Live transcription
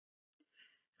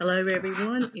Hello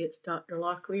everyone, it's Dr.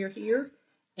 Locklear here,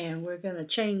 and we're going to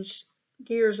change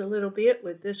gears a little bit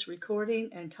with this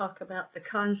recording and talk about the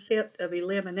concept of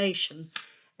elimination.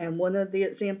 And one of the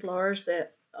exemplars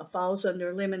that falls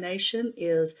under elimination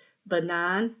is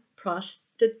benign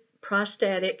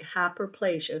prostatic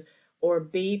hyperplasia, or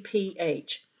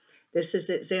BPH. This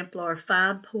is exemplar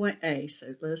 5.A,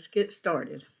 so let's get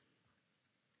started.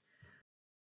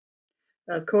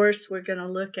 Of course, we're going to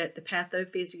look at the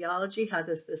pathophysiology. How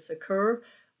does this occur?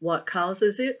 What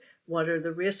causes it? What are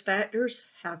the risk factors?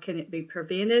 How can it be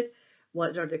prevented?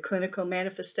 What are the clinical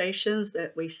manifestations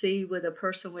that we see with a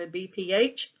person with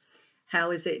BPH?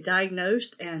 How is it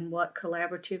diagnosed, and what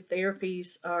collaborative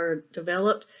therapies are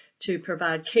developed to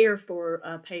provide care for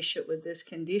a patient with this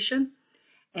condition?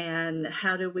 And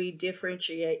how do we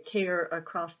differentiate care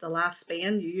across the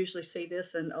lifespan? You usually see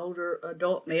this in older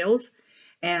adult males.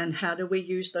 And how do we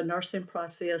use the nursing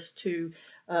process to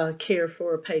care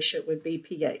for a patient with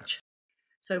BPH?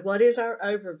 So what is our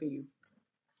overview?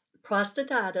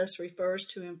 Prostatitis refers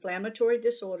to inflammatory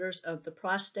disorders of the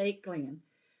prostate gland.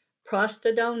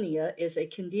 Prostodonia is a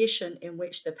condition in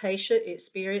which the patient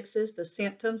experiences the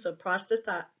symptoms of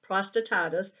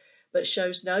prostatitis but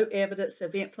shows no evidence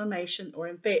of inflammation or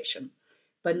infection.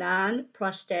 Benign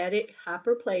prostatic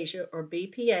hyperplasia, or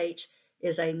BPH,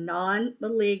 is a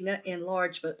non-malignant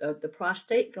enlargement of the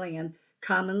prostate gland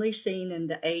commonly seen in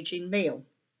the aging male.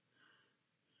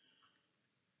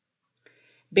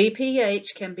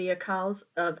 BPH can be a cause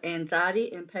of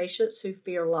anxiety in patients who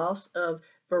fear loss of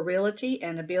virility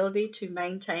and ability to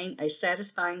maintain a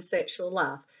satisfying sexual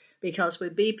life, because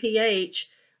with BPH,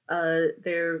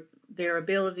 their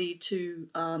ability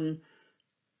to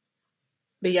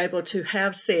be able to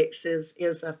have sex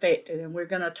is affected, and we're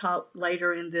going to talk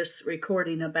later in this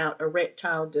recording about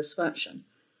erectile dysfunction.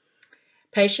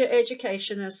 Patient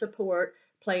education and support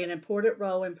play an important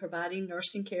role in providing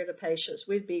nursing care to patients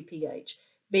with BPH.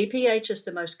 BPH is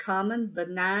the most common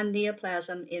benign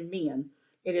neoplasm in men.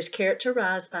 It is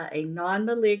characterized by a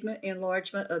non-malignant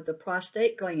enlargement of the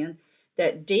prostate gland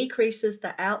that decreases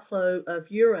the outflow of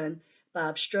urine by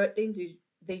obstructing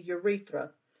the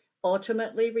urethra,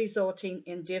 ultimately resulting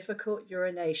in difficult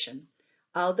urination.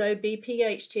 Although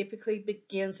BPH typically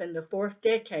begins in the 4th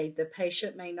decade, the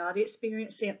patient may not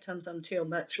experience symptoms until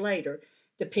much later.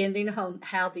 Depending on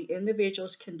how the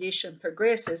individual's condition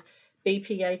progresses,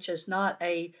 BPH is not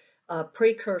a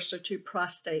precursor to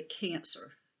prostate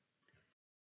cancer.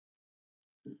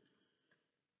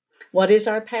 What is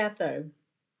our patho?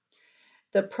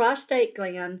 The prostate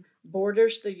gland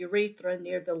borders the urethra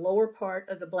near the lower part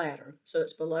of the bladder, so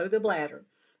it's below the bladder.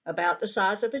 About the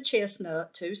size of a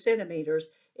chestnut, 2 centimeters,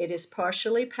 it is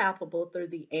partially palpable through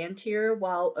the anterior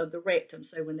wall of the rectum.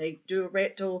 So when they do a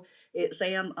rectal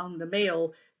exam on the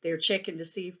male, they're checking to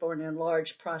see for an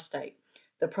enlarged prostate.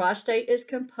 The prostate is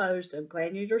composed of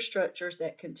glandular structures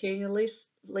that continually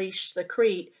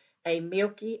secrete a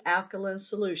milky alkaline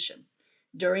solution.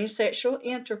 During sexual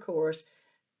intercourse,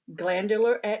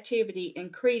 glandular activity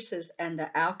increases and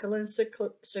the alkaline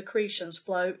secretions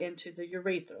flow into the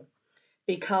urethra.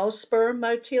 Because sperm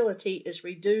motility is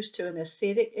reduced to an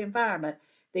acidic environment,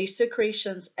 these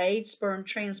secretions aid sperm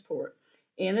transport.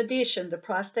 In addition, the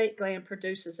prostate gland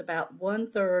produces about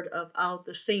 1/3 of all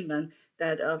the semen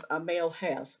that a male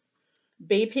has.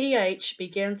 BPH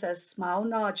begins as small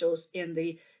nodules in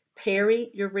the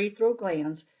periurethral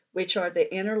glands, which are the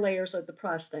inner layers of the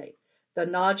prostate. The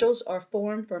nodules are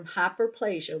formed from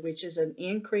hyperplasia, which is an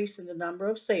increase in the number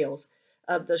of cells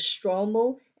of the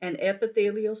stromal and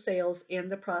epithelial cells in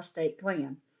the prostate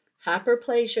gland.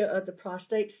 Hyperplasia of the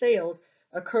prostate cells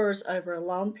occurs over a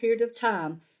long period of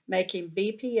time, making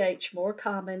BPH more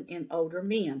common in older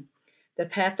men. The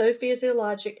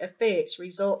pathophysiologic effects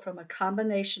result from a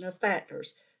combination of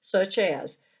factors, such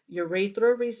as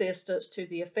urethral resistance to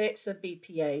the effects of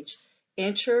BPH,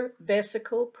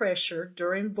 intravesical pressure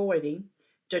during voiding,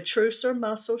 detrusor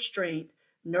muscle strength,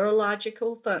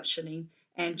 neurological functioning,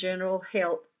 and general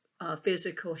health,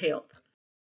 physical health.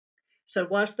 So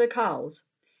what's the cause?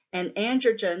 An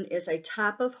androgen is a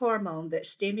type of hormone that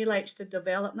stimulates the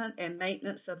development and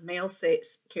maintenance of male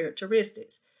sex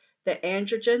characteristics. The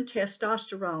androgen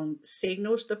testosterone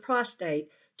signals the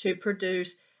prostate to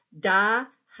produce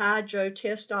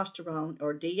dihydrotestosterone,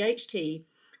 or DHT,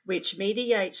 which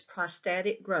mediates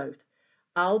prostatic growth.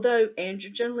 Although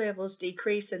androgen levels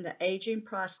decrease in the aging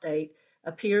prostate,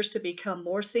 appears to become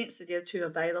more sensitive to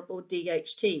available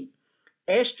DHT.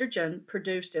 Estrogen,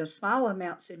 produced in small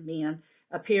amounts in men,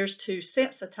 appears to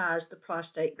sensitize the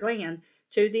prostate gland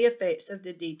to the effects of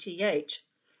the DTH.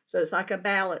 So it's like a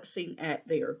balancing act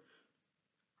there.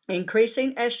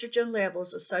 Increasing estrogen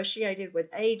levels associated with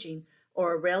aging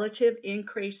or a relative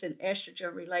increase in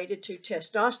estrogen related to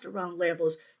testosterone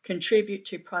levels contribute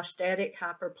to prostatic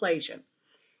hyperplasia.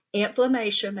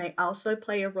 Inflammation may also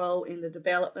play a role in the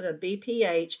development of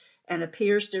BPH and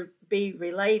appears to be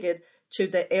related to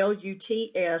the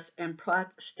LUTS and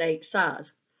prostate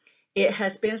size. It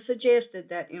has been suggested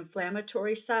that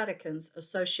inflammatory cytokines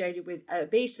associated with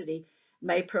obesity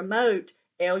may promote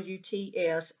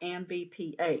LUTS and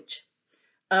BPH.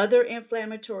 Other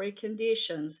inflammatory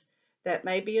conditions that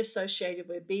may be associated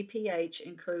with BPH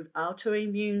include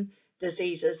autoimmune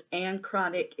diseases and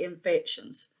chronic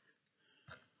infections.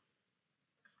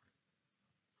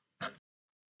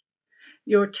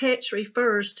 Your text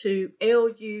refers to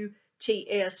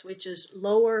LUTS, which is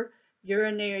lower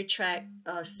urinary tract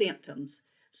symptoms.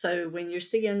 So when you're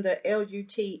seeing the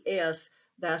LUTS,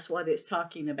 that's what it's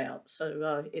talking about.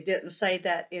 So it didn't say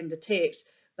that in the text,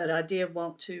 but I did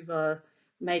want to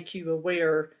make you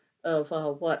aware of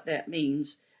what that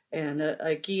means. And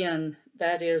again,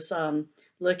 that is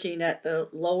looking at the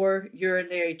lower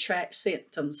urinary tract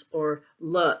symptoms, or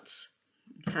LUTS.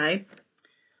 Okay.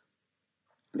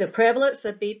 The prevalence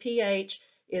of BPH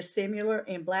is similar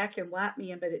in black and white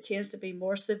men, but it tends to be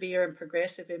more severe and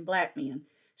progressive in black men.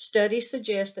 Studies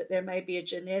suggest that there may be a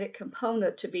genetic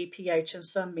component to BPH in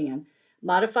some men.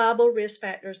 Modifiable risk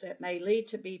factors that may lead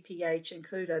to BPH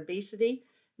include obesity,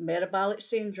 metabolic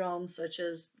syndrome such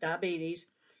as diabetes,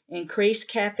 increased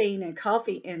caffeine and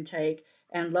coffee intake,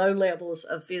 and low levels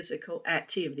of physical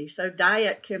activity. So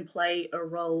diet can play a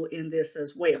role in this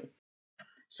as well.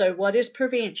 So what is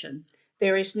prevention?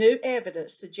 There is new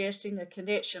evidence suggesting a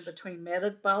connection between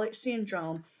metabolic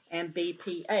syndrome and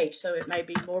BPH, so it may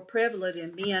be more prevalent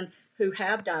in men who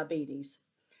have diabetes.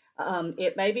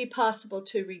 It may be possible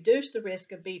to reduce the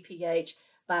risk of BPH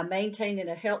by maintaining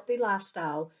a healthy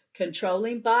lifestyle,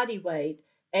 controlling body weight,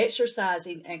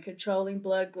 exercising, and controlling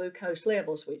blood glucose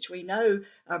levels, which we know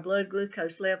our blood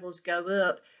glucose levels go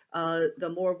up. The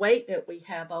more weight that we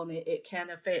have on it, it can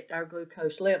affect our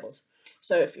glucose levels.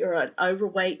 So if you're an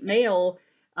overweight male,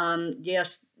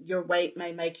 yes, your weight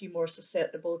may make you more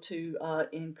susceptible to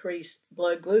increased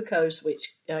blood glucose,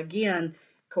 which again,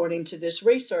 according to this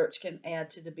research, can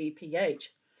add to the BPH.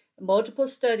 Multiple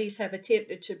studies have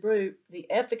attempted to prove the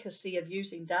efficacy of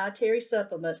using dietary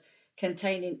supplements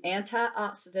containing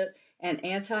antioxidant and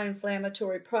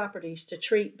anti-inflammatory properties to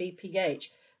treat BPH,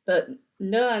 but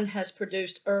none has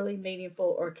produced early,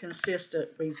 meaningful, or consistent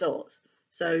results.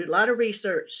 So a lot of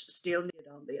research still needed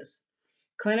on this.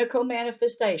 Clinical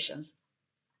manifestations.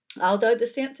 Although the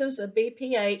symptoms of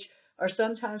BPH are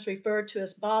sometimes referred to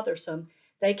as bothersome,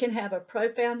 they can have a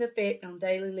profound effect on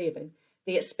daily living.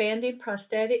 The expanding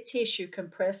prostatic tissue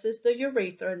compresses the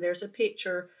urethra, and there's a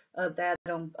picture of that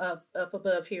on, up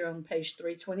above here on page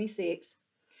 326,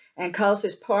 and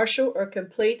causes partial or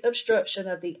complete obstruction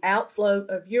of the outflow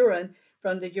of urine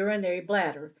from the urinary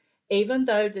bladder. Even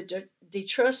though the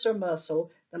detrusor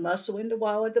muscle, the muscle in the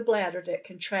wall of the bladder that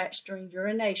contracts during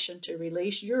urination to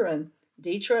release urine,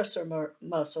 detrusor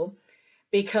muscle,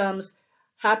 becomes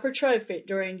hypertrophic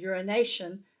during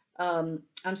urination,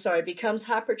 becomes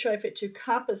hypertrophic to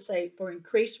compensate for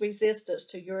increased resistance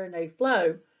to urinary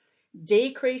flow,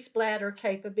 decreased bladder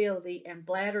capability, and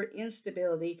bladder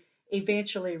instability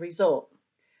eventually result.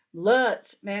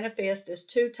 LUTS manifest as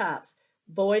two types: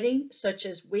 voiding, such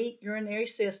as weak urinary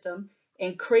system,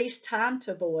 increased time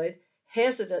to void,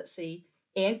 hesitancy,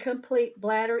 incomplete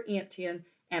bladder emptying,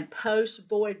 and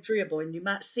post-void dribble. And you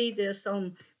might see this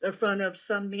on the front of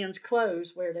some men's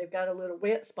clothes where they've got a little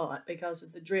wet spot because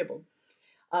of the dribble.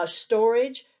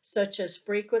 Storage, such as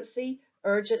frequency,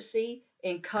 urgency,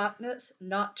 incontinence,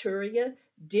 nocturia,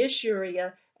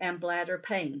 dysuria, and bladder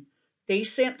pain.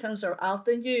 These symptoms are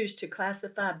often used to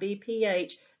classify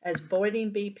BPH as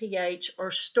voiding BPH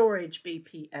or storage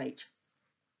BPH.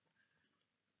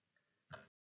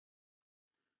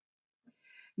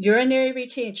 Urinary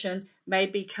retention may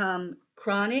become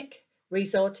chronic,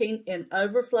 resulting in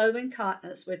overflow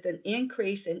incontinence with an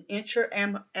increase in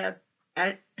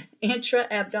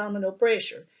intra-abdominal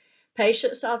pressure.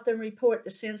 Patients often report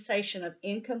the sensation of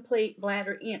incomplete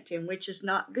bladder emptying, which is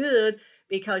not good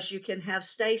because you can have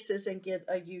stasis and get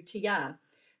a UTI.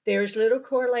 There is little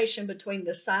correlation between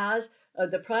the size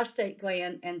of the prostate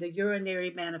gland and the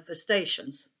urinary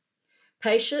manifestations.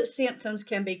 Patient symptoms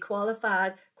can be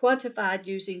quantified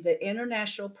using the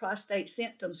International Prostate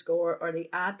Symptom Score, or the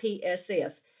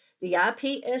IPSS. The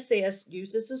IPSS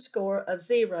uses a score of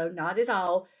 0, not at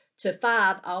all, to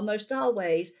 5, almost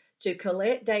always, to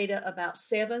collect data about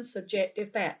 7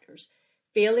 subjective factors: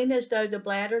 feeling as though the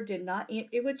bladder did not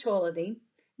empty with toileting,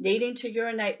 needing to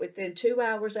urinate within 2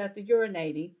 hours after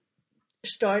urinating,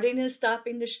 starting and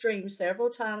stopping the stream several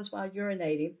times while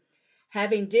urinating,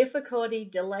 having difficulty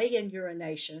delaying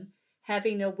urination,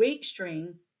 having a weak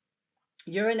stream,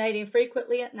 urinating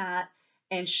frequently at night,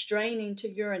 and straining to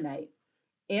urinate.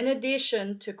 In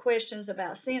addition to questions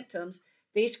about symptoms,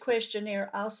 these questionnaires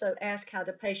also ask how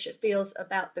the patient feels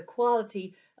about the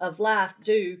quality of life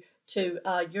due to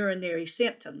urinary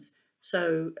symptoms.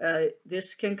 So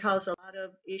this can cause a lot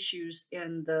of issues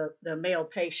in the male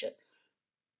patient.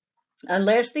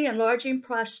 Unless the enlarging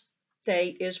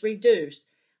prostate is reduced,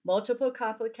 multiple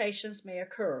complications may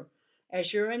occur.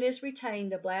 As urine is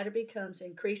retained, the bladder becomes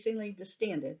increasingly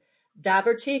distended.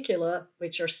 Diverticula,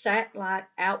 which are sac-like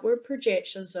outward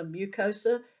projections of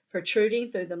mucosa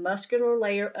protruding through the muscular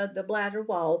layer of the bladder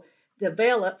wall,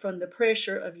 develop from the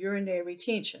pressure of urinary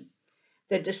retention.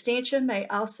 The distension may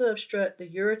also obstruct the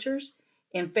ureters.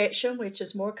 Infection, which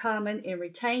is more common in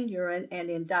retained urine and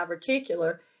in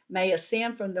diverticular, may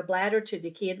ascend from the bladder to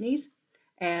the kidneys.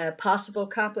 Possible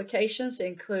complications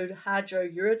include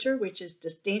hydroureter, which is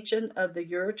distension of the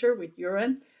ureter with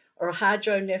urine, or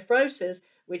hydronephrosis,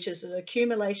 which is an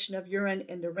accumulation of urine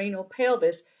in the renal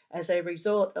pelvis as a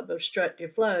result of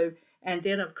obstructive flow, and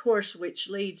then, of course, which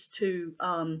leads to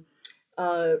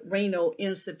renal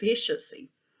insufficiency.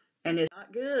 And it's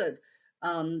not good.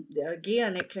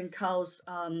 Again, it can cause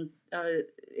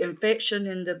infection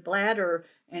in the bladder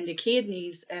and the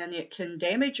kidneys, and it can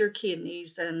damage your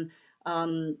kidneys and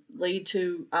lead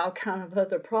to all kind of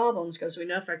other problems, because we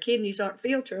know if our kidneys aren't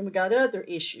filtering, we got other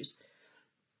issues.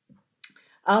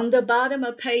 On the bottom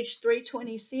of page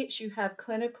 326, you have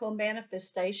clinical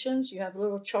manifestations. You have a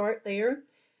little chart there.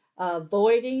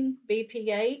 Voiding,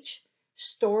 BPH,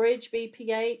 storage,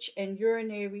 BPH, and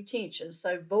urinary retention.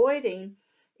 So voiding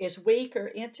is weak or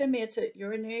intermittent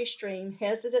urinary stream,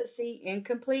 hesitancy,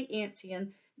 incomplete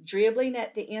emptying, dribbling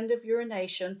at the end of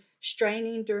urination,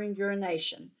 straining during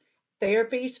urination.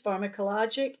 Therapies,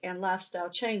 pharmacologic, and lifestyle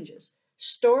changes.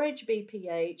 Storage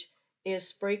BPH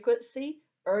is frequency,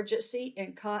 urgency,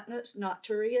 incontinence,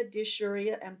 nocturia,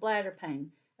 dysuria, and bladder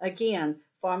pain. Again,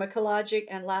 pharmacologic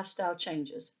and lifestyle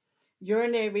changes.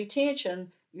 Urinary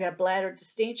retention, you have bladder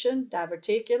distension,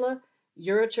 diverticula,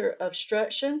 ureter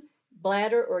obstruction,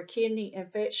 bladder or kidney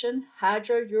infection,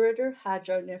 hydroureter,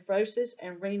 hydronephrosis,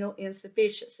 and renal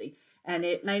insufficiency. And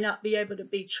it may not be able to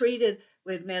be treated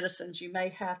with medicines. You may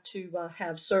have to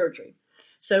have surgery.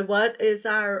 So what is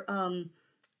our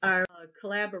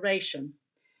collaboration?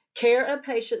 Care of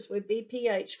patients with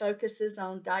BPH focuses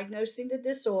on diagnosing the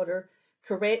disorder,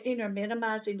 correcting or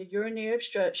minimizing the urinary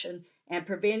obstruction, and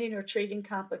preventing or treating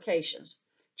complications.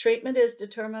 Treatment is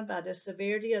determined by the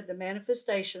severity of the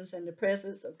manifestations and the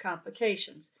presence of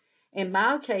complications. In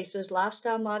mild cases,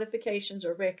 lifestyle modifications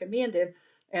are recommended,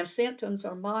 and symptoms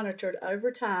are monitored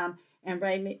over time and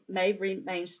may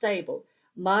remain stable.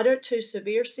 Moderate to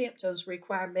severe symptoms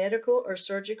require medical or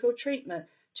surgical treatment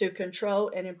to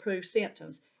control and improve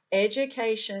symptoms.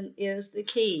 Education is the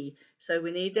key. So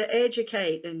we need to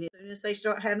educate, and as soon as they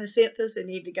start having symptoms, they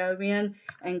need to go in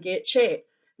and get checked.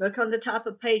 Look on the top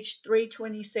of page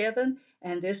 327,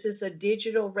 and this is a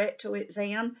digital rectal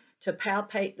exam to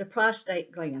palpate the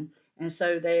prostate gland. And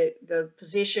so the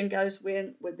physician goes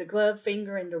in with the gloved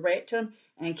finger in the rectum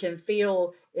and can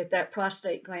feel if that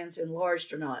prostate gland's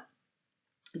enlarged or not.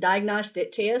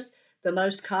 Diagnostic tests, the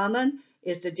most common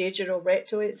is the digital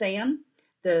rectal exam.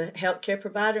 The healthcare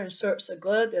provider inserts a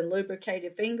gloved and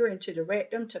lubricated finger into the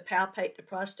rectum to palpate the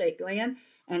prostate gland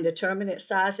and determine its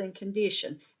size and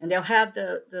condition. And they'll have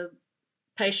the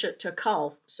patient to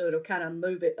cough, so it'll kind of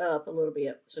move it up a little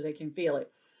bit so they can feel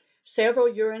it. Several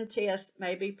urine tests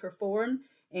may be performed,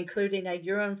 including a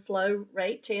urine flow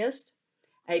rate test,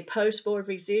 a post-void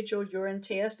residual urine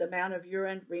test, amount of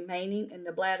urine remaining in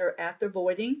the bladder after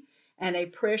voiding, and a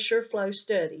pressure flow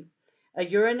study. A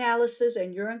urinalysis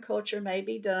and urine culture may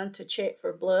be done to check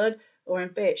for blood or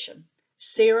infection.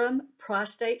 Serum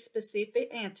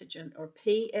prostate-specific antigen, or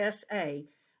PSA,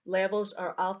 levels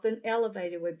are often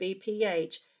elevated with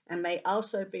BPH and may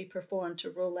also be performed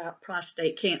to rule out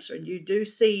prostate cancer. And you do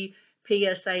see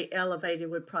PSA elevated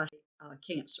with prostate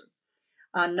cancer.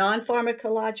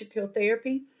 Non-pharmacological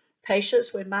therapy.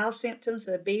 Patients with mild symptoms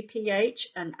of BPH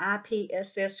and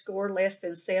IPSS score less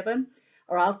than 7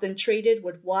 are often treated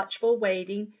with watchful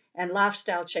waiting and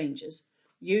lifestyle changes.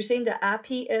 Using the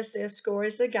IPSS score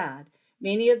as a guide,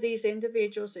 many of these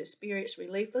individuals experience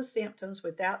relief of symptoms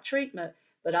without treatment,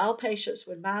 but all patients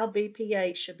with mild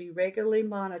BPH should be regularly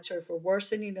monitored for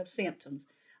worsening of symptoms.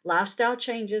 Lifestyle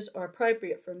changes are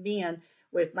appropriate for men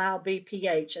with mild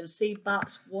BPH, and see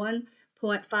box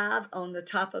 1.5 on the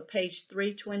top of page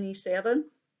 327.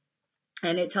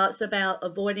 And it talks about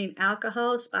avoiding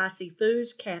alcohol, spicy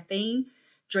foods, caffeine,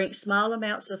 drink small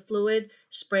amounts of fluid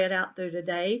spread out through the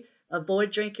day,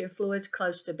 avoid drinking fluids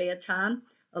close to bedtime,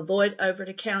 avoid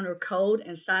over-the-counter cold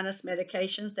and sinus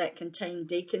medications that contain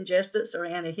decongestants or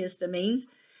antihistamines,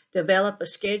 develop a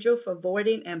schedule for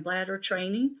voiding and bladder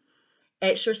training,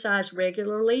 exercise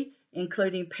regularly,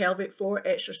 including pelvic floor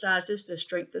exercises to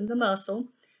strengthen the muscle,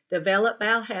 develop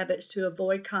bowel habits to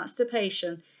avoid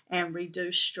constipation, and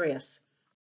reduce stress.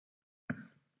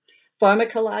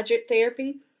 Pharmacologic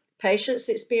therapy. Patients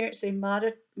experiencing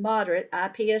moderate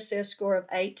IPSS score of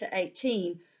 8 to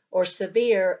 18 or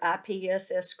severe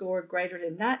IPSS score greater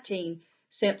than 19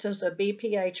 symptoms of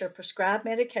BPH are prescribed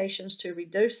medications to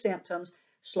reduce symptoms,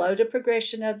 slow the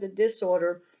progression of the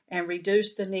disorder, and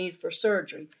reduce the need for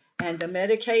surgery. And the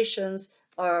medications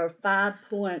are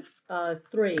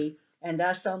 5.3, and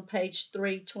that's on page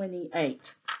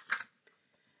 328.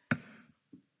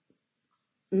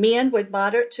 Men with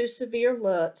moderate to severe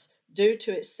LUTS due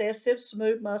to excessive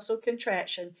smooth muscle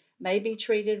contraction may be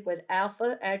treated with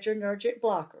alpha adrenergic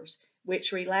blockers,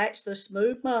 which relax the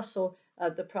smooth muscle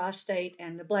of the prostate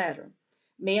and the bladder.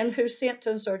 Men whose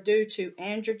symptoms are due to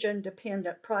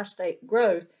androgen-dependent prostate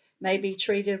growth may be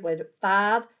treated with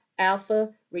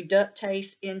 5-alpha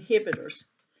reductase inhibitors,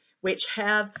 which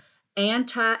have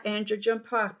anti-androgen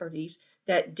properties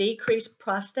that decrease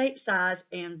prostate size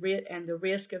and the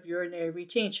risk of urinary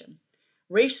retention.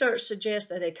 Research suggests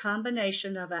that a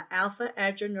combination of an alpha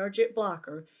adrenergic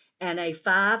blocker and a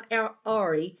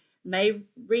 5-ARI may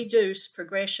reduce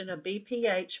progression of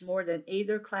BPH more than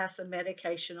either class of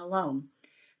medication alone.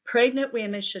 Pregnant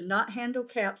women should not handle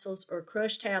capsules or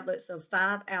crushed tablets of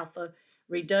 5-alpha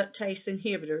reductase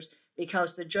inhibitors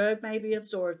because the drug may be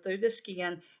absorbed through the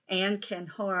skin and can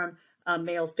harm a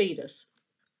male fetus.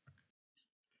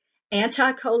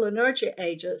 Anticholinergic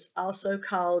agents, also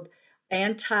called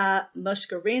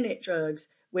antimuscarinic drugs,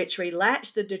 which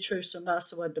relax the detrusor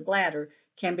muscle of the bladder,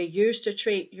 can be used to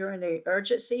treat urinary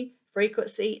urgency,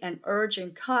 frequency, and urge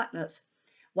incontinence.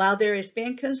 While there has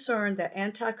been concern that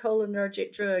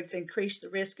anticholinergic drugs increase the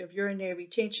risk of urinary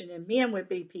retention in men with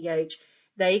BPH,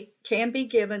 they can be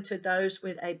given to those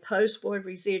with a post-void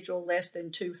residual less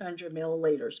than 200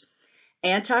 milliliters.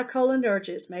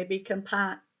 Anticholinergics may be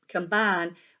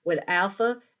combined with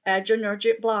alpha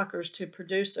adrenergic blockers to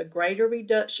produce a greater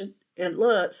reduction in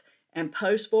LUTS and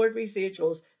post-void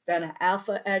residuals than an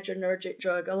alpha adrenergic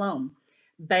drug alone.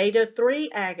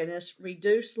 Beta-3 agonists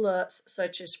reduce LUTS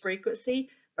such as frequency,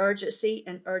 urgency,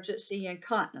 and urgency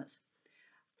incontinence.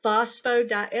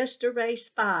 Phosphodiesterase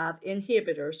 5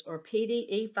 inhibitors, or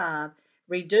PDE5,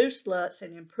 reduce LUTS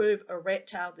and improve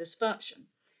erectile dysfunction.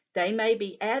 They may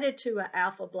be added to an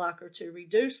alpha blocker to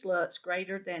reduce LUTS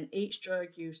greater than each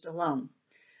drug used alone.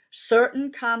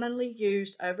 Certain commonly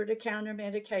used over-the-counter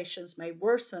medications may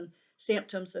worsen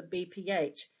symptoms of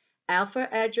BPH. Alpha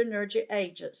adrenergic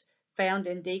agents found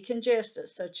in decongestants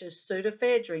such as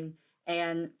pseudoephedrine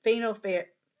and phenylphrine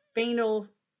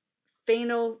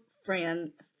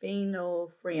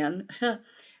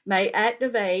may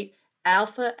activate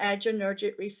alpha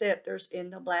adrenergic receptors in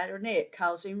the bladder neck,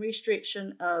 causing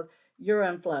restriction of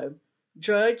urine flow.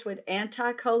 Drugs with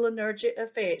anticholinergic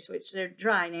effects, which they're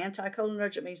drying,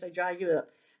 anticholinergic means they dry you up.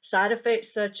 Side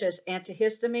effects such as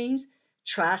antihistamines,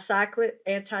 tricyclic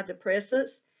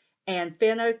antidepressants, and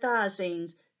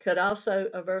phenothiazines could also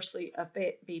adversely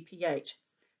affect BPH.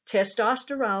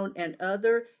 Testosterone and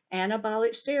other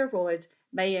anabolic steroids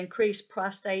may increase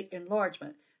prostate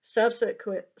enlargement,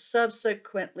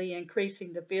 subsequently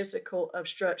increasing the physical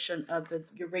obstruction of the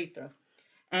urethra.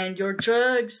 And your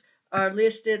drugs are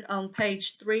listed on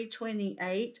page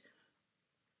 328,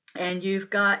 and you've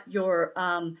got your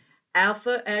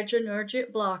alpha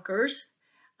adrenergic blockers.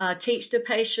 Teach the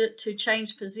patient to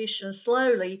change position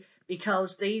slowly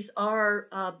because these are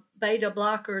beta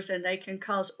blockers and they can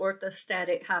cause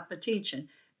orthostatic hypotension.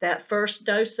 That first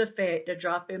dose effect, a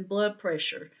drop in blood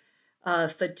pressure,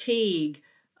 fatigue.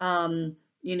 You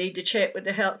need to check with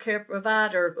the healthcare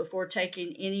provider before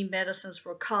taking any medicines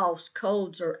for coughs,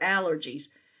 colds, or allergies.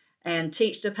 And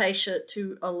teach the patient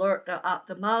to alert the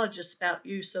ophthalmologist about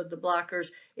use of the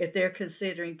blockers if they're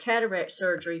considering cataract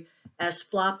surgery, as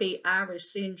floppy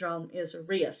iris syndrome is a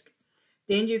risk.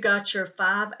 Then you got your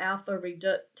 5-alpha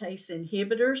reductase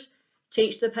inhibitors.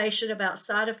 Teach the patient about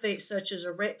side effects such as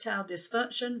erectile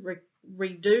dysfunction,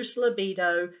 reduced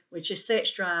libido, which is sex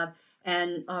drive,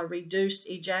 and reduced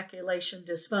ejaculation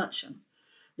dysfunction.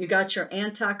 You got your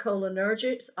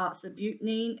anticholinergics,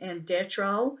 oxybutynin and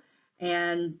detrol,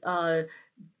 and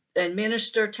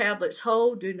administer tablets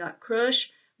whole, do not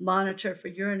crush. Monitor for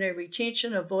urinary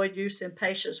retention. Avoid use in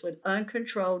patients with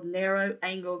uncontrolled narrow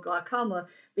angle glaucoma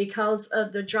because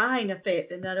of the drying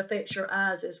effect, and that affects your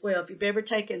eyes as well. If you've ever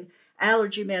taken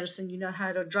allergy medicine, you know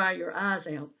how to dry your eyes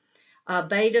out.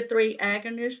 Beta-3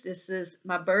 agonist, this is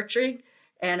Mybertrig,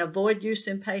 and avoid use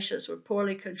in patients with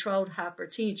poorly controlled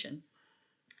hypertension.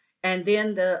 And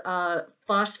then the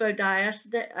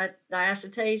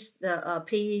phosphodiesterase, the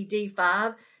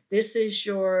PED5, this is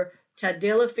your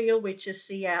tadalafil, which is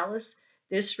Cialis.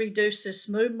 This reduces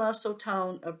smooth muscle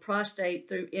tone of prostate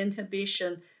through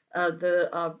inhibition of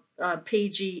the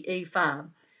PGE5.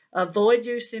 Avoid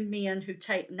use in men who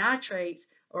take nitrates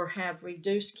or have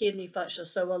reduced kidney function.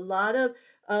 So a lot of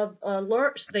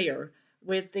alerts there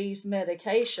with these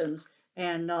medications,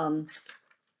 and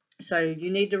so you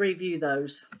need to review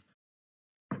those.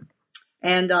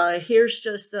 And here's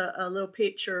just a little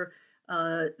picture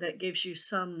that gives you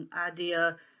some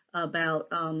idea about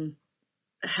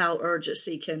how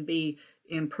urgency can be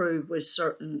improved with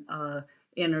certain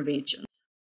interventions.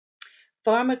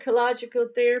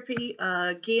 Pharmacological therapy,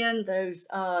 again, those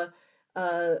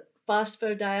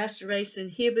phosphodiesterase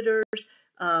inhibitors,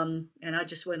 and I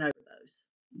just went over those,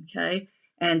 okay?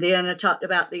 And then I talked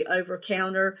about the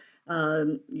over-counter,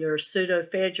 your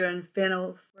pseudoephedrine,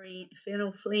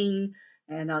 phenolphine,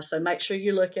 and so make sure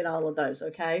you look at all of those,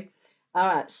 okay? All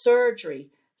right, surgery.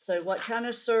 So what kind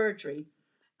of surgery?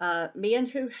 Men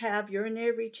who have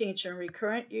urinary retention,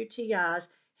 recurrent UTIs,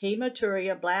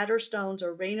 hematuria, bladder stones,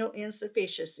 or renal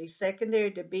insufficiency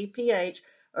secondary to BPH,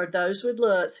 or those with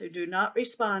LUTS who do not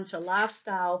respond to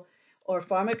lifestyle or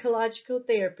pharmacological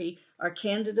therapy are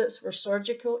candidates for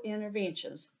surgical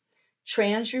interventions.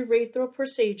 Transurethral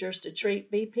procedures to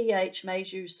treat BPH may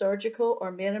use surgical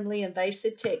or minimally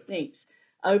invasive techniques.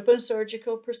 Open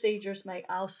surgical procedures may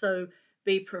also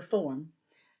be performed.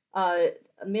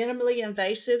 Minimally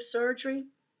invasive surgery,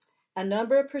 a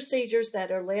number of procedures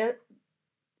that are less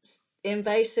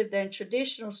invasive than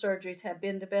traditional surgeries have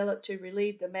been developed to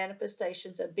relieve the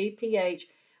manifestations of BPH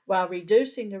while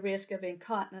reducing the risk of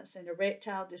incontinence and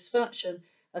erectile dysfunction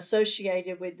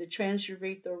associated with the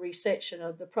transurethral resection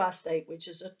of the prostate, which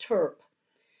is a TURP.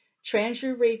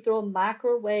 Transurethral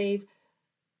microwave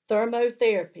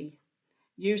thermotherapy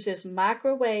uses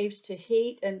microwaves to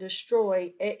heat and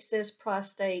destroy excess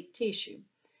prostate tissue.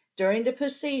 During the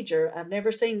procedure, I've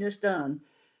never seen this done.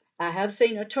 I have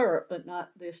seen a TURP, but not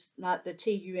the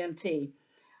TUMT.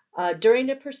 During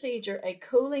the procedure, a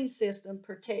cooling system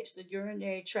protects the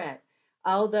urinary tract.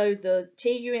 Although the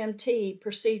TUMT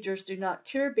procedures do not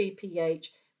cure BPH,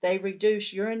 they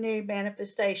reduce urinary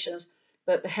manifestations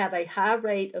but have a high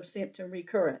rate of symptom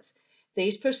recurrence.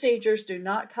 These procedures do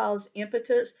not cause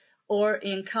impotence or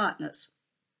incontinence.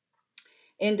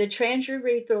 In the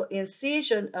transurethral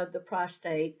incision of the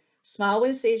prostate, small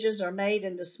incisions are made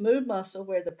in the smooth muscle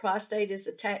where the prostate is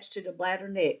attached to the bladder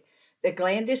neck. The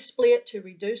gland is split to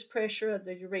reduce pressure of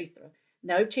the urethra.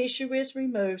 No tissue is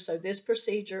removed, so this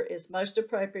procedure is most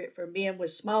appropriate for men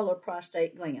with smaller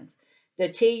prostate glands. The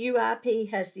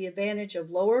TUIP has the advantage of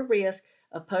lower risk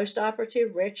of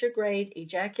postoperative retrograde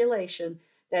ejaculation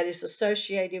that is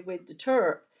associated with the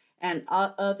TURP and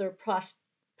other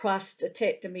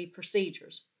prostatectomy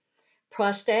procedures.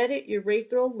 Prostatic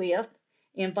urethral lift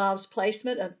involves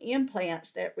placement of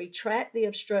implants that retract the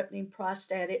obstructing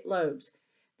prostatic lobes.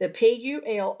 The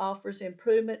PUL offers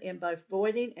improvement in both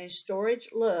voiding and storage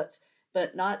LUTS,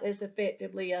 but not as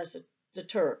effectively as the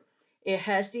TURP. It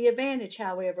has the advantage,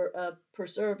 however, of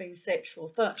preserving sexual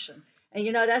function.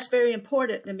 And, that's very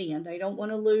important to men. They don't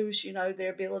want to lose,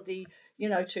 their ability,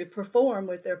 to perform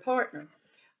with their partner.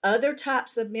 Other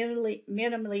types of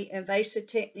minimally invasive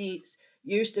techniques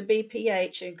used to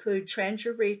BPH include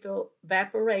transurethral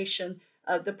vaporation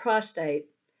of the prostate,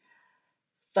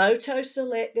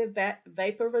 photoselective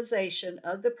vaporization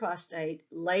of the prostate,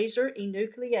 laser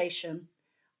enucleation,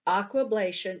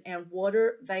 aquablation, and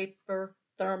water vapor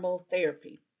thermal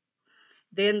therapy.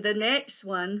 Then the next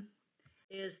one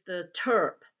is the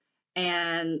TURP,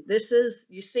 and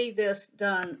you see this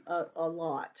done a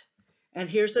lot. And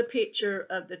here's a picture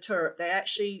of the TURP.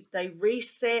 They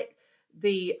reset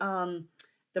the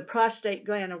prostate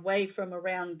gland away from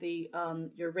around the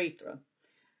urethra.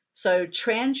 So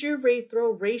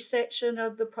transurethral resection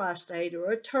of the prostate,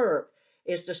 or a TURP,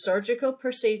 is the surgical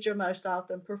procedure most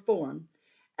often performed.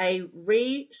 A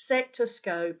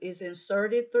resectoscope is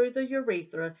inserted through the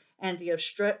urethra and the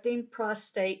obstructing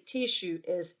prostate tissue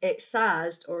is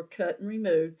excised or cut and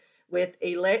removed with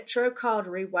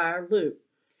electrocautery wire loop.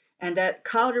 And that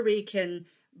cautery can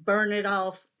burn it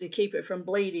off to keep it from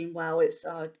bleeding while it's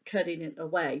cutting it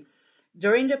away.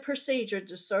 During the procedure,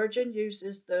 the surgeon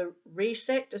uses the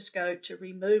resectoscope to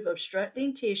remove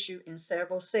obstructing tissue in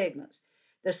several segments.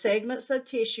 The segments of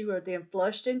tissue are then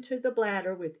flushed into the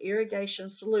bladder with irrigation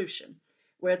solution,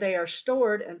 where they are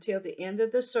stored until the end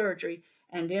of the surgery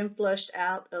and then flushed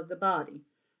out of the body.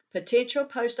 Potential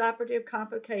postoperative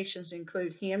complications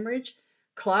include hemorrhage,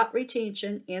 clot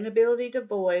retention, inability to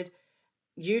void,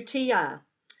 UTI.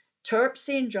 TURP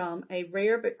syndrome, a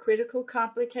rare but critical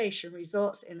complication,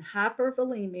 results in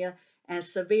hypervolemia and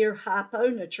severe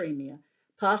hyponatremia.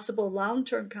 Possible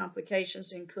long-term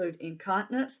complications include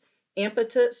incontinence,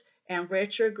 impotence, and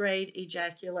retrograde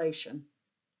ejaculation.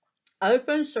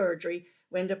 Open surgery,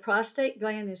 when the prostate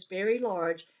gland is very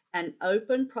large, an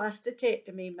open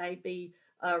prostatectomy may be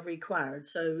required,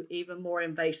 so even more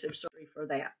invasive surgery for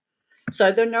that.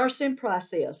 So the nursing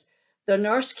process. The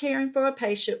nurse caring for a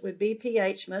patient with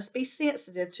BPH must be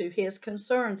sensitive to his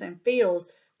concerns and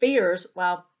fears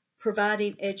while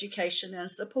providing education and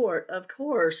support. Of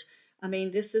course, I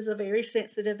mean, this is a very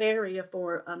sensitive area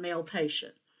for a male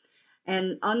patient.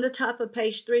 And on the top of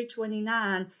page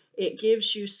 329, it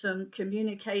gives you some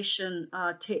communication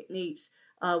techniques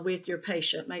with your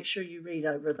patient. Make sure you read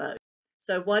over those.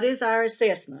 So what is our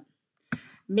assessment?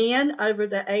 Men over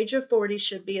the age of 40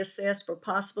 should be assessed for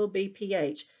possible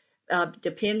BPH.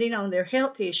 Depending on their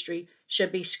health history,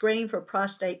 should be screened for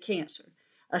prostate cancer.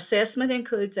 Assessment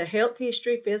includes a health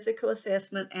history, physical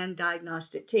assessment, and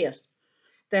diagnostic test.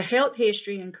 The health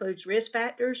history includes risk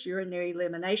factors, urinary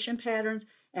elimination patterns,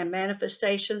 and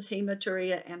manifestations,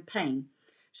 hematuria, and pain.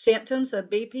 Symptoms of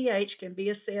BPH can be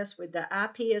assessed with the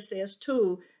IPSS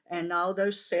tool and all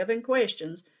those 7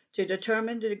 questions to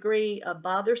determine the degree of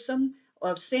bothersome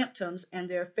of symptoms and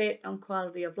their effect on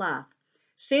quality of life.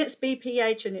 Since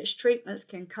BPH and its treatments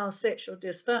can cause sexual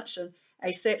dysfunction,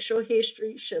 a sexual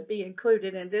history should be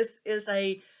included, and this is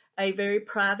a very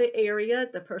private area.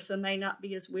 The person may not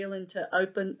be as willing to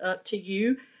open up to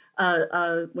you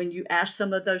when you ask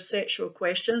some of those sexual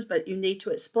questions, but you need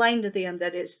to explain to them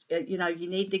that it's, you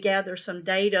need to gather some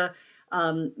data,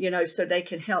 so they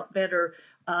can help better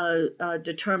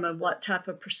determine what type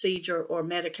of procedure or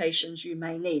medications you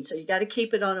may need. So you got to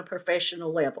keep it on a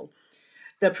professional level.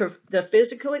 The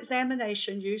physical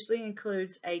examination usually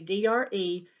includes a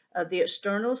DRE of the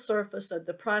external surface of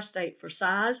the prostate for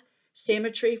size,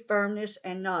 symmetry, firmness,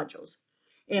 and nodules.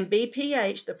 In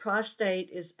BPH, the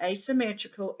prostate is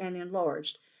asymmetrical and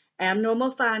enlarged. Abnormal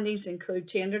findings include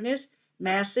tenderness,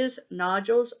 masses,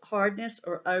 nodules, hardness,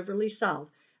 or overly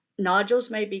soft. Nodules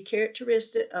may be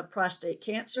characteristic of prostate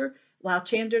cancer, while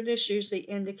tenderness usually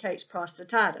indicates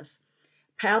prostatitis.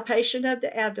 Palpation of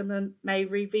the abdomen may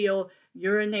reveal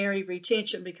urinary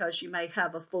retention because you may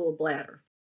have a full bladder.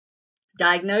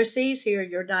 Diagnoses, here are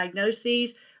your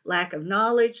diagnoses: lack of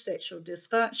knowledge, sexual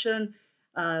dysfunction,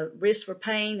 risk for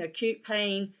pain, acute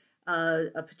pain,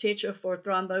 a potential for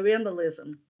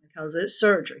thromboembolism because it's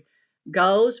surgery.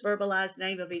 Goals, verbalize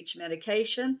name of each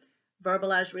medication,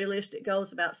 verbalize realistic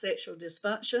goals about sexual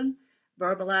dysfunction,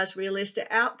 verbalize realistic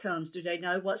outcomes. Do they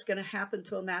know what's going to happen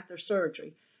to them after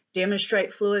surgery?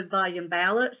 Demonstrate fluid volume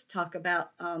balance, talk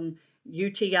about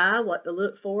UTI, what to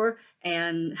look for,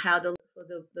 and how to look for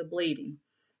the bleeding.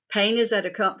 Pain is at a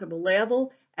comfortable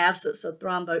level, absence of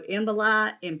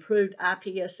thromboemboli, improved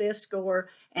IPSS score,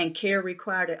 and care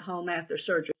required at home after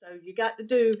surgery. So you got to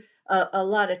do a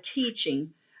lot of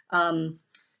teaching.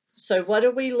 So what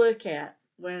do we look at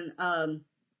when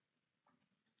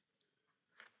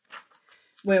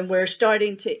we're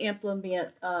starting to implement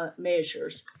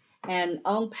measures? And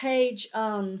on page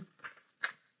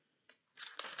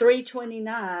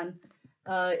 329,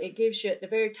 it gives you at the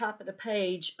very top of the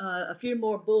page a few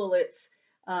more bullets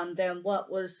than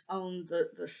what was on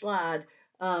the slide.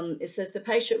 It says the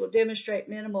patient will demonstrate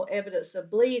minimal evidence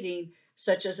of bleeding,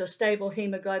 such as a stable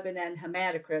hemoglobin and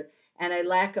hematocrit, and a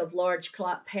lack of large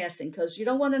clot passing, because you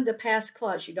don't want them to pass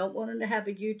clots. You don't want them to have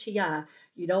a UTI.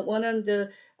 You don't want them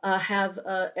to have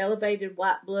elevated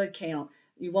white blood count.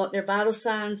 You want their vital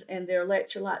signs and their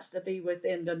electrolytes to be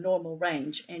within the normal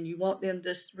range, and you want them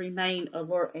to remain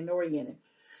alert and oriented.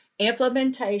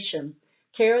 Implementation.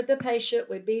 Care of the patient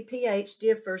with BPH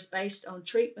differs based on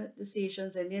treatment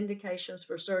decisions and indications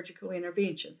for surgical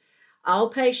intervention. All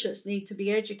patients need to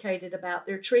be educated about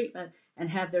their treatment and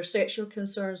have their sexual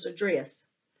concerns addressed.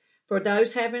 For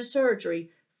those having surgery,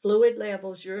 fluid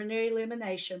levels, urinary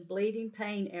elimination, bleeding,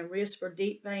 pain, and risk for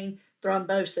deep vein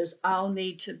thrombosis all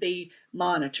need to be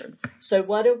monitored. So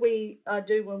what do we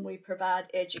do when we provide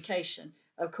education?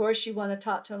 Of course, you want to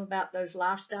talk to them about those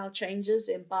lifestyle changes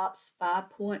in box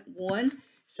 5.1.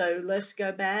 So let's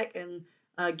go back and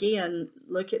again,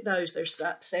 look at those. There's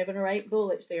 7 or 8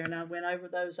 bullets there, and I went over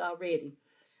those already.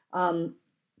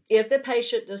 If the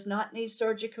patient does not need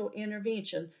surgical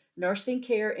intervention, nursing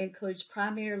care includes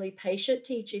primarily patient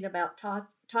teaching about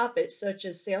topics such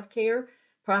as self-care,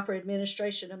 proper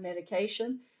administration of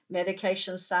medication,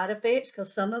 medication side effects,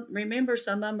 because remember,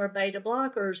 some of them are beta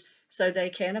blockers, so they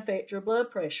can affect your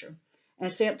blood pressure,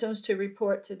 and symptoms to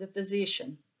report to the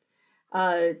physician.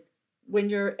 When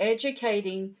you're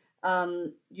educating,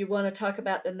 you want to talk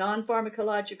about the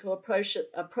non-pharmacological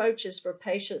approaches for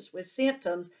patients with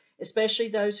symptoms, especially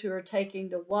those who are taking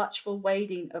the watchful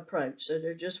waiting approach. So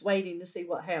they're just waiting to see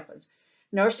what happens.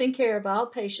 Nursing care of all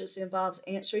patients involves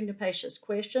answering the patient's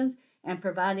questions and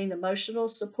providing emotional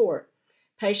support.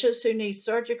 Patients who need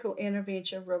surgical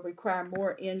intervention will require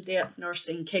more in-depth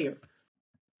nursing care.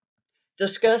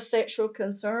 Discuss sexual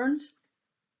concerns.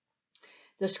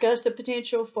 Discuss the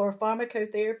potential for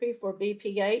pharmacotherapy for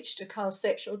BPH to cause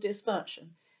sexual dysfunction.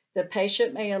 The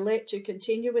patient may elect to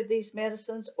continue with these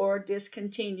medicines or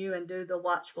discontinue and do the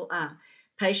watchful eye.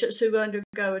 Patients who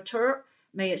undergo a TURP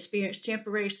may experience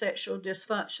temporary sexual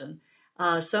dysfunction.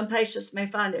 Some patients may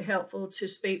find it helpful to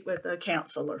speak with a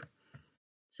counselor.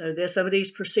 So some of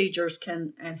these procedures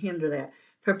can hinder that.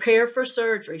 Prepare for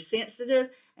surgery. Sensitive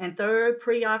and thorough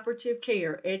preoperative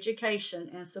care, education,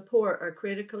 and support are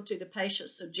critical to the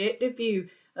patient's subjective view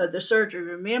of the surgery.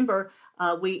 Remember,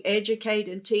 we educate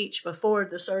and teach before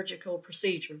the surgical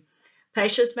procedure.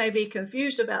 Patients may be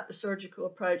confused about the surgical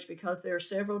approach because there are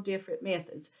several different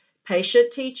methods.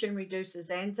 Patient teaching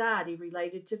reduces anxiety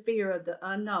related to fear of the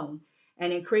unknown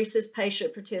and increases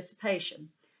patient participation.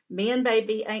 Men may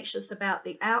be anxious about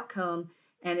the outcome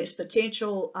and its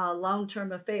potential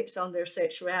long-term effects on their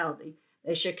sexuality.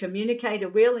 They should communicate a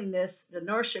willingness, the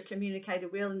nurse should communicate a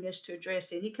willingness to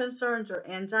address any concerns or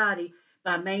anxiety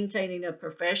by maintaining a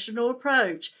professional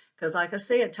approach, because like I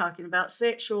said, talking about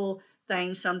sexual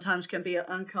things sometimes can be an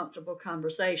uncomfortable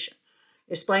conversation.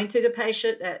 Explain to the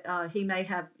patient that he may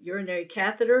have urinary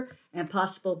catheter and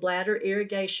possible bladder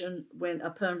irrigation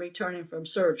upon returning from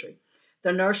surgery.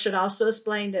 The nurse should also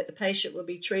explain that the patient will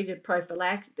be treated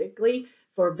prophylactically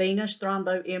for venous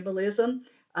thromboembolism,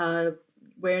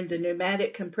 wearing the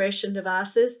pneumatic compression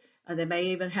devices. They may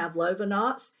even have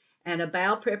Lovenox, and a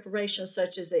bowel preparation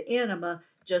such as an enema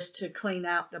just to clean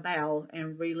out the bowel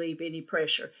and relieve any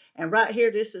pressure. And right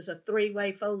here, this is a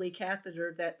 3-way Foley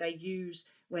catheter that they use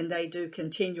when they do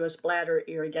continuous bladder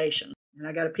irrigation. And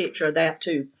I got a picture of that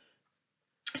too.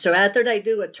 So after they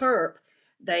do a TURP,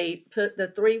 they put the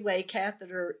 3-way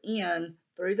catheter in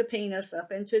through the penis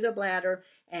up into the bladder,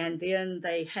 and then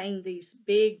they hang these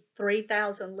big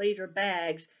 3,000-liter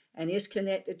bags, and it's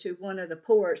connected to one of the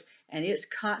ports, and it's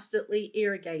constantly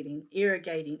irrigating. You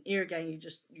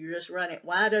just run it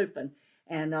wide open,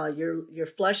 and you're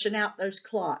flushing out those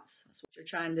clots. That's what you're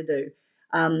trying to do.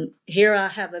 Here I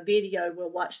have a video. We'll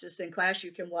watch this in class.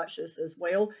 You can watch this as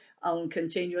well on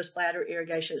continuous bladder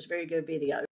irrigation. It's a very good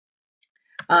video.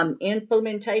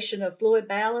 Implementation of fluid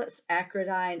balance,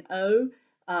 acridine O,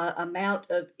 amount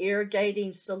of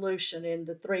irrigating solution in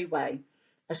the 3-way.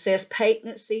 Assess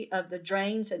patency of the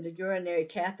drains and the urinary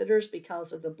catheters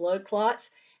because of the blood clots,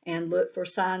 and look for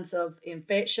signs of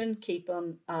infection. Keep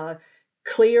them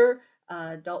clear.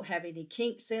 Don't have any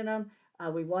kinks in them.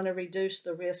 We want to reduce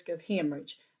the risk of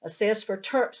hemorrhage. Assess for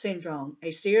TURP syndrome,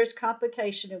 a serious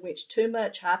complication in which too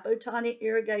much hypotonic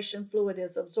irrigation fluid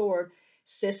is absorbed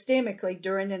systemically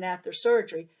during and after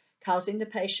surgery, causing the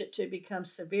patient to become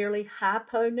severely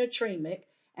hyponatremic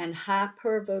and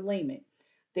hypervolemic.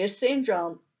 This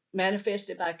syndrome,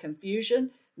 manifested by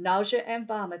confusion, nausea and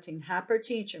vomiting,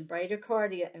 hypertension,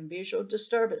 bradycardia, and visual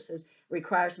disturbances,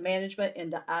 requires management in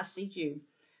the ICU.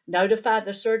 Notify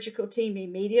the surgical team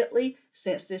immediately,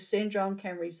 since this syndrome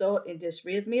can result in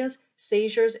dysrhythmias,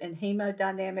 seizures, and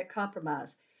hemodynamic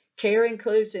compromise. Care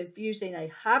includes infusing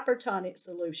a hypertonic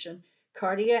solution,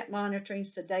 cardiac monitoring,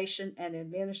 sedation, and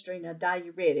administering a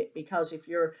diuretic, because if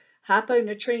you're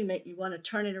hyponatremic, you want to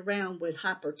turn it around with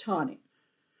hypertonic.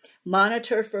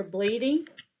 Monitor for bleeding,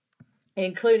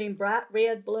 including bright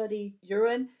red bloody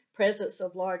urine, presence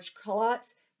of large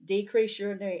clots, decreased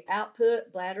urinary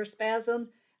output, bladder spasm,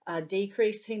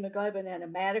 decreased hemoglobin and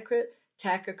hematocrit,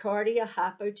 tachycardia,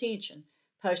 hypotension.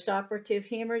 Postoperative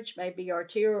hemorrhage may be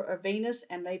arterial or venous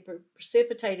and may be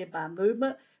precipitated by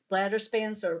movement, bladder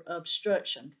spasms, or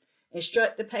obstruction.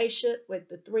 Instruct the patient with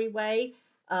the 3-way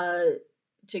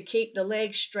to keep the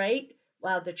legs straight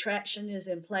while the traction is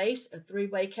in place. A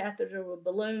 3-way catheter or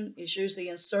balloon is usually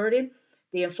inserted.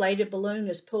 The inflated balloon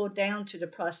is pulled down to the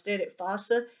prostatic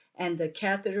fossa, and the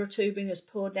catheter tubing is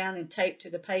pulled down and taped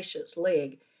to the patient's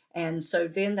leg. And so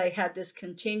then they have this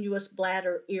continuous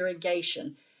bladder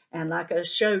irrigation. And like I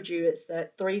showed you, it's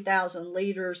that 3,000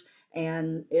 liters,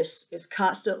 and it's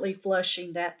constantly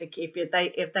flushing that.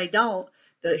 If they don't,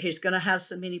 he's going to have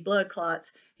so many blood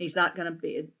clots, he's not going to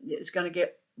be, it's going to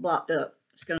get blocked up.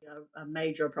 It's going to be a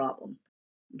major problem.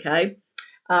 Okay.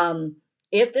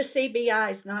 If the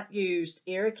CBI is not used,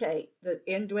 irrigate the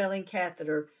indwelling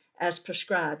catheter as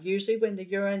prescribed, usually when the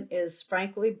urine is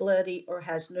frankly bloody or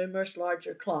has numerous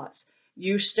larger clots.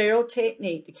 Use sterile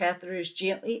technique. The catheter is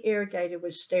gently irrigated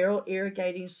with sterile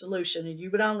irrigating solution, and you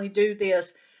would only do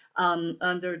this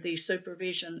under the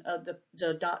supervision of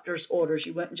the doctor's orders.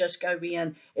 You wouldn't just go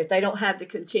in. If they don't have the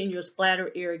continuous bladder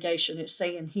irrigation, it's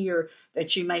saying here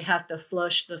that you may have to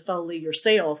flush the Foley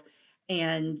yourself,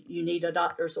 and you need a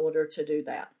doctor's order to do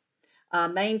that.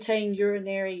 Maintain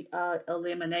urinary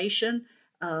elimination.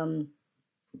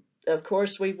 Of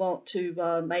course, we want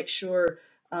to make sure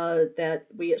that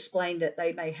we explain that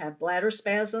they may have bladder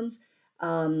spasms.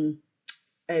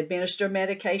 Administer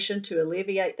medication to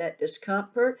alleviate that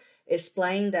discomfort.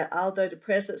 Explain that although the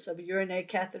presence of a urinary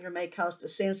catheter may cause the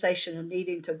sensation of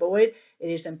needing to void, it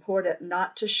is important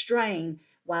not to strain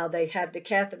while they have the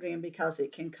catheter in because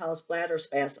it can cause bladder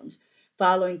spasms.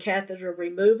 Following catheter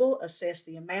removal, assess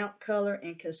the amount, color,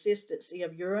 and consistency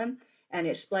of urine, and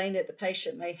explain that the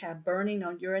patient may have burning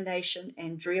on urination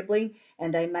and dribbling,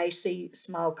 and they may see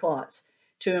small clots.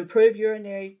 To improve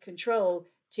urinary control,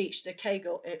 teach the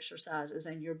Kegel exercises,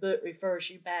 and your book refers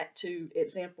you back to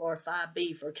Exemplar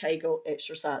 5B for Kegel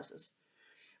exercises.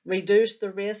 Reduce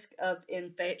the risk of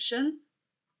infection.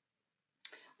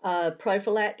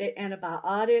 Prophylactic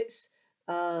antibiotics.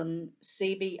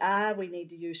 CBI, we need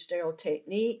to use sterile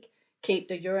technique. Keep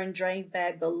the urine drain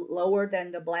bag lower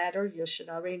than the bladder. You should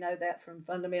already know that from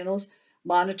fundamentals.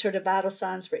 Monitor the vital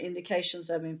signs for indications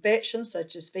of infection,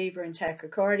 such as fever and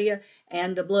tachycardia,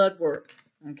 and the blood work,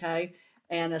 okay?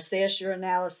 And assess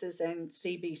urinalysis and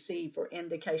CBC for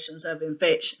indications of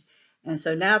infection. And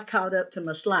so now I've caught up to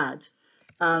my slides.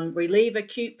 Relieve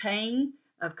acute pain,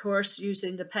 of course,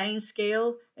 using the pain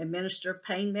scale, administer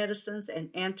pain medicines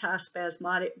and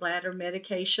antispasmodic bladder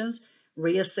medications,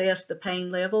 reassess the pain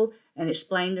level, and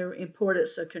explain the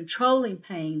importance of controlling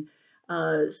pain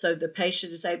so the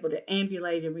patient is able to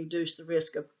ambulate and reduce the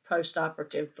risk of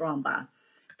postoperative thrombi.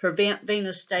 Prevent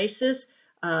venous stasis.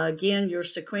 Again, your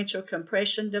sequential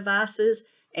compression devices,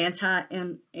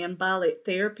 anti-embolic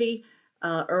therapy,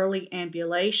 early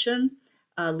ambulation.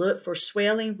 Look for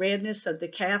swelling, redness of the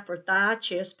calf or thigh,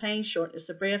 chest pain, shortness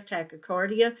of breath,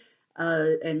 tachycardia.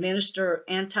 Administer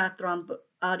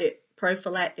antithrombotic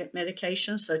prophylactic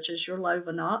medications such as your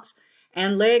Lovenox,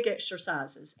 and leg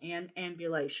exercises and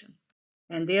ambulation.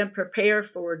 And then prepare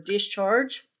for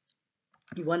discharge.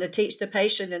 You want to teach the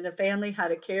patient and the family how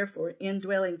to care for an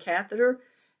indwelling catheter,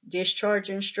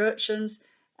 discharge instructions,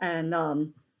 and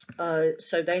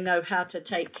so they know how to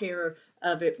take care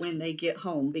of it when they get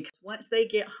home. Because once they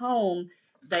get home,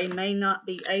 they may not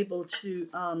be able to,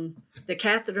 the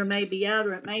catheter may be out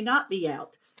or it may not be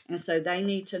out. And so they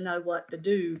need to know what to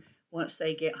do once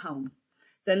they get home.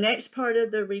 The next part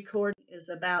of the recording is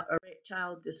about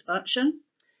erectile dysfunction.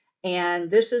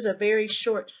 And this is a very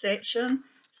short section,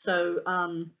 so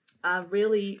I'm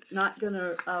really not going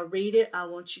to read it. I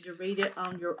want you to read it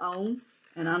on your own,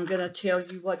 and I'm going to tell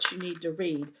you what you need to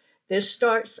read. This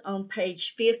starts on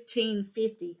page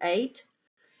 1558,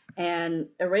 and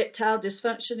erectile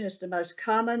dysfunction is the most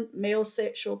common male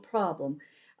sexual problem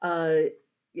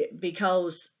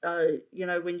because, you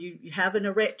know, when you have an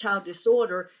erectile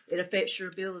disorder, it affects your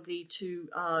ability to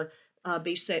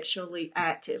be sexually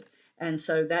active. And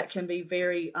so that can be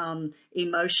very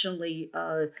emotionally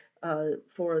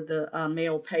for the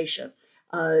male patient.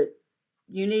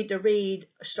 You need to read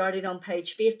starting on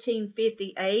page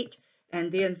 1558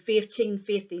 and then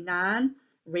 1559.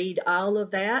 Read all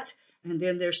of that. And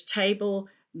then there's table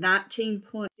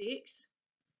 19.6.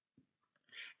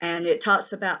 And it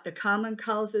talks about the common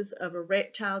causes of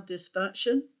erectile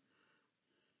dysfunction.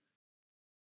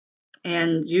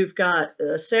 And you've got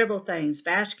several things: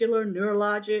 vascular,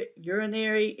 neurologic,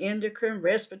 urinary, endocrine,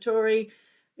 respiratory.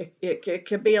 It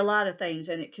could be a lot of things,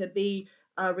 and it could be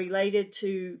related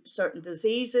to certain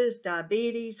diseases: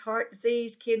 diabetes, heart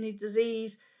disease, kidney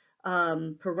disease.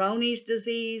 Peyronie's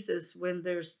disease is when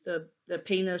there's the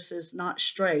penis is not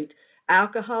straight.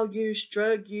 Alcohol use,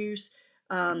 drug use,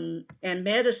 and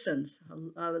medicines.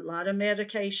 A lot of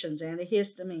medications: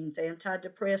 antihistamines,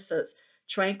 antidepressants,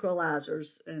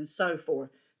 tranquilizers, and so forth.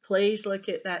 Please look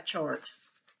at that chart.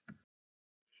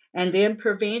 And then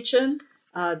prevention.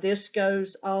 This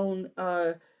goes on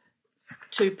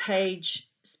to page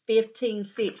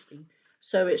 1560.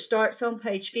 So it starts on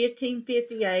page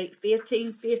 1558,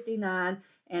 1559,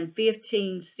 and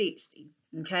 1560.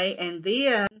 Okay, and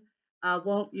then I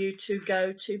want you to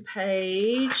go to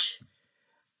page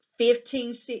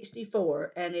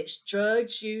 1564, and it's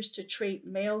drugs used to treat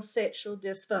male sexual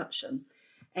dysfunction.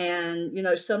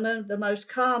 And some of the most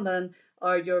common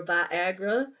are your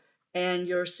Viagra and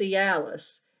your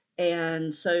Cialis.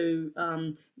 And so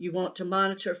you want to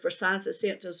monitor for signs and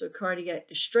symptoms of cardiac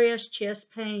distress,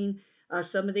 chest pain.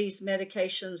 Some of these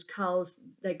medications cause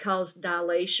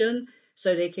dilation,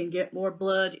 so they can get more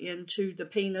blood into the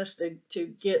penis to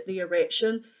get the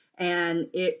erection, and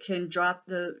it can drop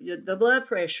the blood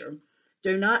pressure.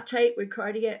 Do not take with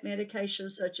cardiac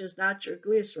medications such as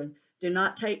nitroglycerin. Do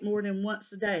not take more than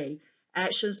once a day.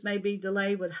 Actions may be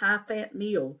delayed with high-fat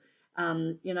meal.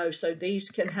 So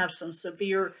these can have some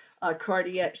severe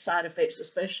cardiac side effects,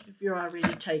 especially if you're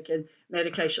already taking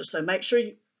medication. So make sure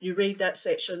you read that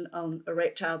section on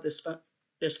erectile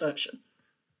dysfunction.